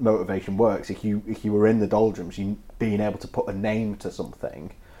how motivation works. If you were in the doldrums, being able to put a name to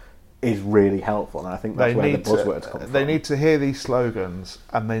something is really helpful, and I think that's where the buzzwords come from. They need to hear these slogans,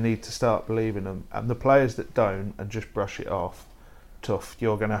 and they need to start believing them. And the players that don't and just brush it off, tough.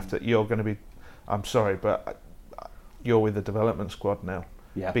 You're going to be. I'm sorry, but you're with the development squad now.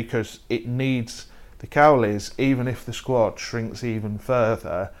 Yeah. Because it needs the Cowleys, even if the squad shrinks even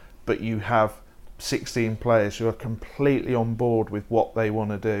further, but you have 16 players who are completely on board with what they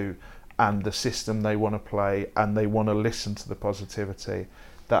want to do and the system they want to play, and they want to listen to the positivity.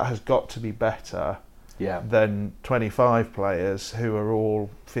 That has got to be better than 25 players who are all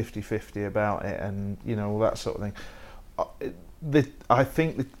 50-50 about it, and all that sort of thing. I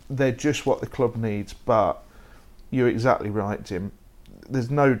think they're just what the club needs, but you're exactly right, Jim.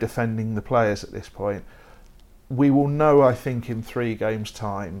 There's no defending the players at this point. We will know, I think, in 3 games'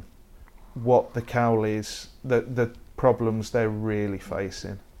 time what the Cowleys, the problems they're really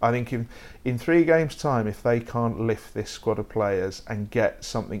facing. I think in 3 games' time, if they can't lift this squad of players and get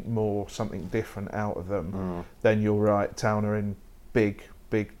something more, something different out of them, then you're right, Town are in big,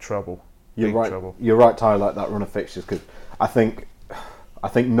 big trouble. You're right to highlight that run of fixtures, because I think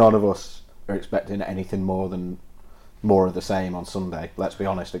none of us are expecting anything more of the same on Sunday. Let's be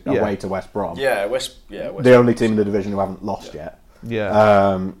honest, away to West Brom. The only team in the division who haven't lost yet.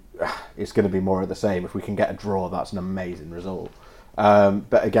 Yeah. It's going to be more of the same. If we can get a draw, that's an amazing result.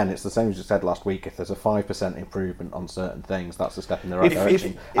 But again, it's the same as you said last week. If there's a 5% improvement on certain things, that's a step in the right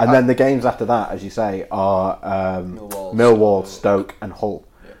direction. And then the games after that, as you say, are Millwall, Stoke and Hull,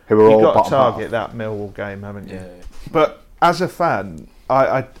 who are all bottom half. You've got to target that Millwall game, haven't you? Yeah. But as a fan,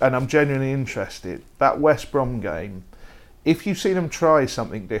 and I'm genuinely interested, that West Brom game, if you've seen them try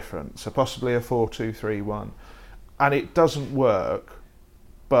something different, so possibly a 4-2-3-1, and it doesn't work,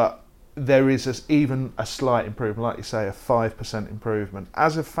 but there is even a slight improvement, like you say, a 5% improvement.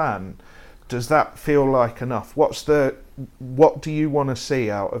 As a fan, does that feel like enough? What do you want to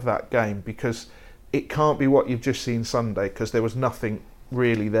see out of that game? Because it can't be what you've just seen Sunday, because there was nothing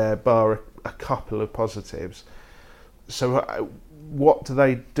really there bar a couple of positives. So what do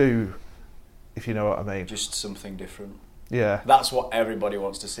they do, if you know what I mean? Just something different. Yeah. That's what everybody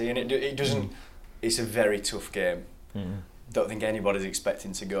wants to see, and it doesn't. It's a very tough game. Don't think anybody's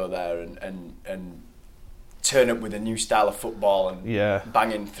expecting to go there and turn up with a new style of football and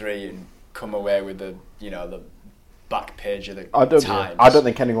bang in 3 and come away with the back page of the Times. I don't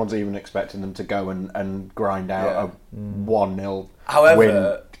think anyone's even expecting them to go and grind out a 1-0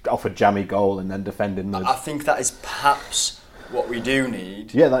 win off a jammy goal and then defending the... I think that is perhaps what we do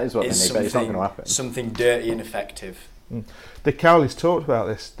need. Yeah, that is what we need, but it's not going to happen. Something dirty and effective. The Cowleys talked about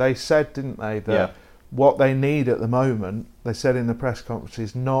this. They said, didn't they, that what they need at the moment, they said in the press conference,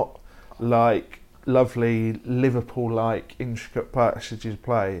 is not like lovely Liverpool-like intricate passages of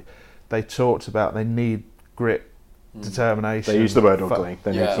play. They talked about they need grit, determination. They use the word ugly.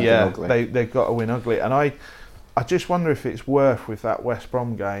 They need something ugly. They've got to win ugly. And I just wonder if it's worth, with that West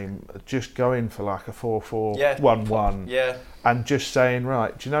Brom game, just going for like a 4-4, 1-1, and just saying,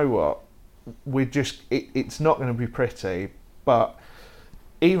 right, do you know what? It's not going to be pretty, but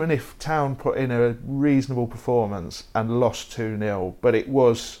even if Town put in a reasonable performance and lost 2-0, but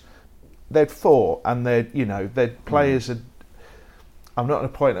they'd fought and they'd players had. I'm not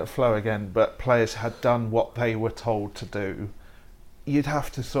going to point at Flo again, but players had done what they were told to do. You'd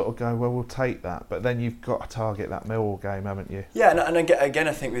have to sort of go, well, we'll take that, but then you've got to target that Millwall game, haven't you? Yeah, and again,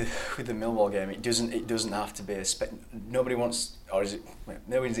 I think with the Millwall game, it doesn't have to be nobody's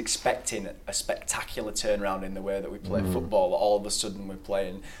expecting a spectacular turnaround in the way that we play football. That all of a sudden we're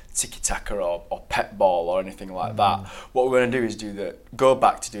playing tiki-taka or pep ball or anything like that. What we're going to do is go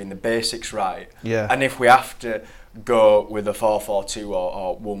back to doing the basics right. Yeah. And if we have to go with a 4-4-2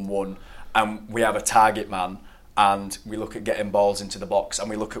 or 1-1, and we have a target man, and we look at getting balls into the box, and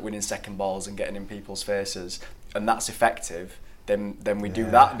we look at winning second balls and getting in people's faces, and that's effective, then we do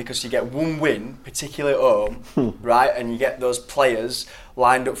that, because you get one win, particularly at home, right, and you get those players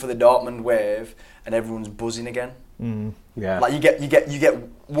lined up for the Dortmund wave, and everyone's buzzing again. Like you get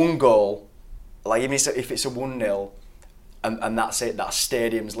one goal, like even if it's a 1-0, and that's it. That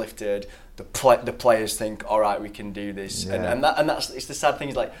stadium's lifted. The players think, all right, we can do this, and that's it's the sad thing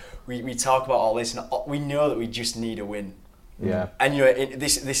is, like we talk about all this, and we know that we just need a win. Yeah. And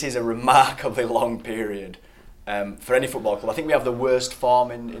this is a remarkably long period for any football club. I think we have the worst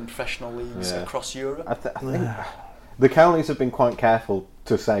form in professional leagues across Europe. I think the Cowleys have been quite careful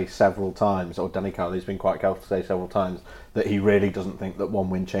to say several times, or Danny Cowley has been quite careful to say several times, that he really doesn't think that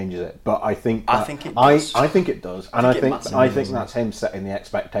one win changes it. But I think it does. I think it does, and I think that's him setting the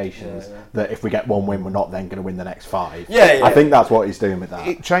expectations that if we get one win, we're not then going to win the next 5. I think that's what he's doing with that.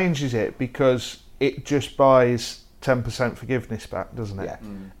 It changes it because it just buys 10% forgiveness back, doesn't it?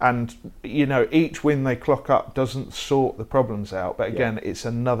 And each win they clock up doesn't sort the problems out, but again, it's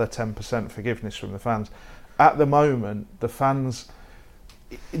another 10% forgiveness from the fans. At the moment, the fans,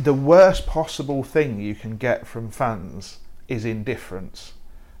 the worst possible thing you can get from fans is indifference,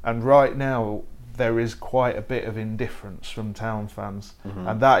 and right now there is quite a bit of indifference from Town fans,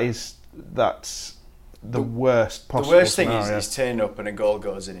 and that's the worst possible. The worst scenario. thing is turning up and a goal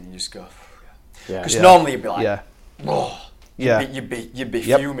goes in and you just go, because normally you'd be like, you'd be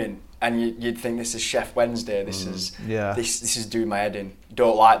fuming, and you'd think, this is Chef Wednesday, this is doing my head in,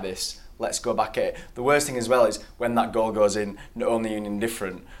 don't like this, let's go back at it. The worst thing as well is when that goal goes in, not only are you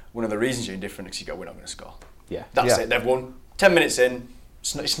indifferent, one of the reasons you're indifferent is you go, we're not going to score. That's it, they've won. 10 minutes in,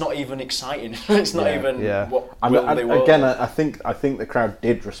 it's not even exciting. It's not even what they were. Again, I think the crowd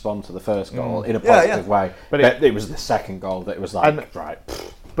did respond to the first goal in a positive way, but it was the second goal that it was like, right.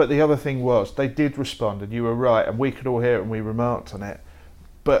 But the other thing was, they did respond, and you were right, and we could all hear it and we remarked on it,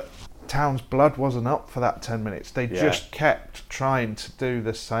 but Town's blood wasn't up for that 10 minutes. They just kept trying to do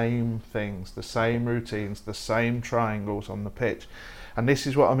the same things, the same routines, the same triangles on the pitch. And this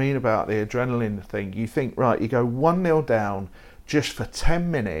is what I mean about the adrenaline thing. You think, right, you go 1-0 down, just for 10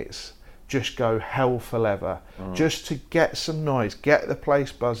 minutes, just go hell for leather, just to get some noise, get the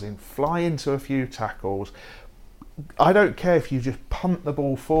place buzzing, fly into a few tackles. I don't care if you just punt the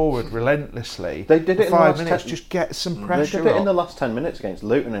ball forward relentlessly. They did it in 5 minutes, just get some pressure. They did it in the last 10 minutes against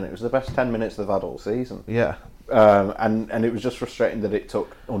Luton, and it was the best 10 minutes they've had all season. Yeah. And it was just frustrating that it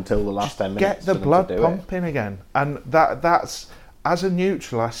took until the last 10 minutes. Get the blood pumping again. And that's, as a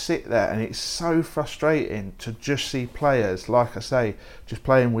neutral, I sit there and it's so frustrating to just see players, like I say, just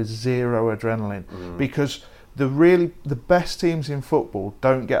playing with zero adrenaline. Because the best teams in football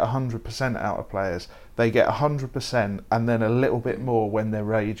don't get 100% out of players. They get 100% and then a little bit more when they're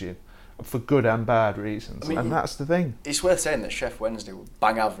raging, for good and bad reasons. And that's the thing. It's worth saying that Chef Wednesday were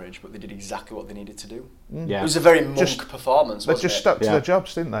bang average, but they did exactly what they needed to do. It was a very monk performance, They just stuck to their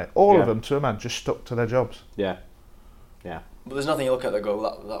jobs, didn't they? All of them, to a man, just stuck to their jobs. Yeah. But there's nothing you look at that go,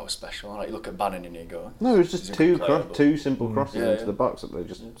 that was special. Like, you look at Bannon and you go... No, it was just two simple crosses into the box that they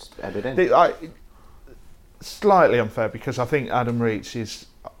just headed in. Slightly unfair, because I think Adam Reach is...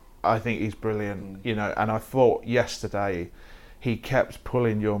 I think he's brilliant, and I thought yesterday he kept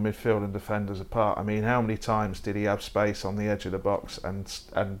pulling your midfield and defenders apart. I mean, how many times did he have space on the edge of the box and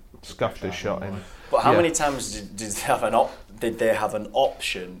scuffed his shot in? But how many times did they have an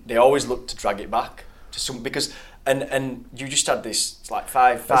option? They always looked to drag it back to some, because and you just had this like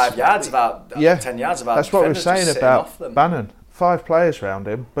five yards, about 10 yards about. That's what we were saying about them. Bannon. 5 players around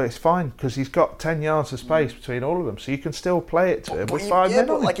him, but it's fine because he's got 10 yards of space between all of them, so you can still play it to him with 5 men.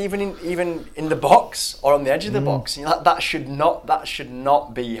 But like even in the box or on the edge of the box, you know, that should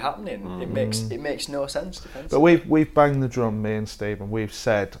not be happening. It makes no sense defensively. But we've banged the drum, me and Steve, and we've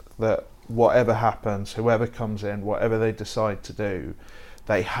said that whatever happens, whoever comes in, whatever they decide to do,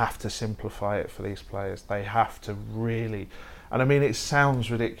 they have to simplify it for these players. They have to really, and I mean, it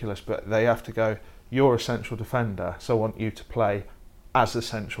sounds ridiculous, but they have to go, you're a central defender, so I want you to play as a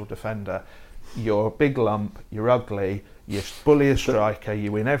central defender. You're a big lump, you're ugly, you bully a striker,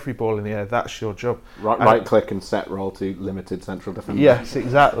 you win every ball in the air, that's your job. Right click and set roll to limited central defender. Yes,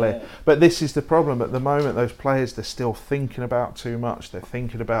 exactly. But this is the problem. At the moment, those players, they're still thinking about too much. They're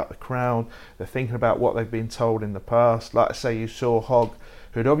thinking about the crowd, they're thinking about what they've been told in the past. Like I say, you saw Hogg,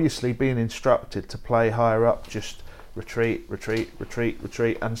 who'd obviously been instructed to play higher up, just retreat,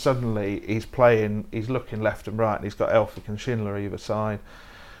 and suddenly he's looking left and right, and he's got Elphick and Schindler either side,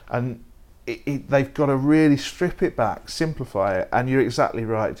 and they've got to really strip it back, simplify it. And you're exactly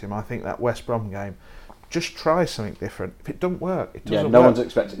right, Jim. I think that West Brom game, just try something different. If it doesn't work, it doesn't work. No one's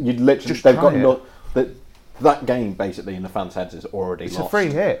expecting. You'd literally, just they've got that game basically in the fans' heads is already lost. It's a free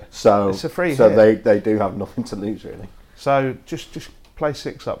hit. So it's a free hit. So they do have nothing to lose really. So just play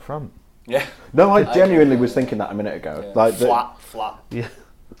 6 up front. Yeah. No, I genuinely was thinking that a minute ago. Yeah. Like flat. Yeah.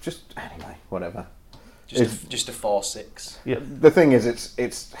 Just anyway, whatever. Just a 4-6. Yeah. The thing is,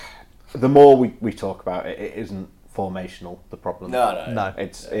 it's the more we talk about it, it isn't formational. The problem. No.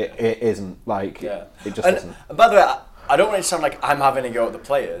 It isn't like it just isn't. And by the way, I don't want it to sound like I'm having a go at the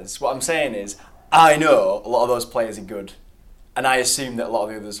players. What I'm saying is, I know a lot of those players are good, and I assume that a lot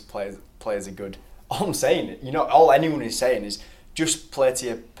of the other players are good. All I'm saying, all anyone is saying is, just play to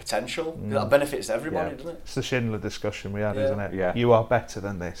your potential. That benefits everybody, doesn't it? It's the Schindler discussion we had, isn't it? Yeah. You are better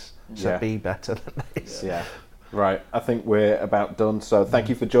than this, so be better than this. Yeah. Right, I think we're about done. So thank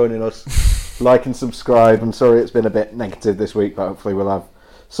you for joining us. Like and subscribe. I'm sorry it's been a bit negative this week, but hopefully we'll have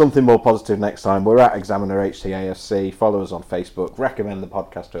something more positive next time. We're at Examiner HTAFC. Follow us on Facebook. Recommend the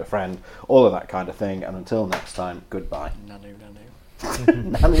podcast to a friend. All of that kind of thing. And until next time, goodbye. Nanu.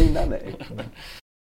 Nanu.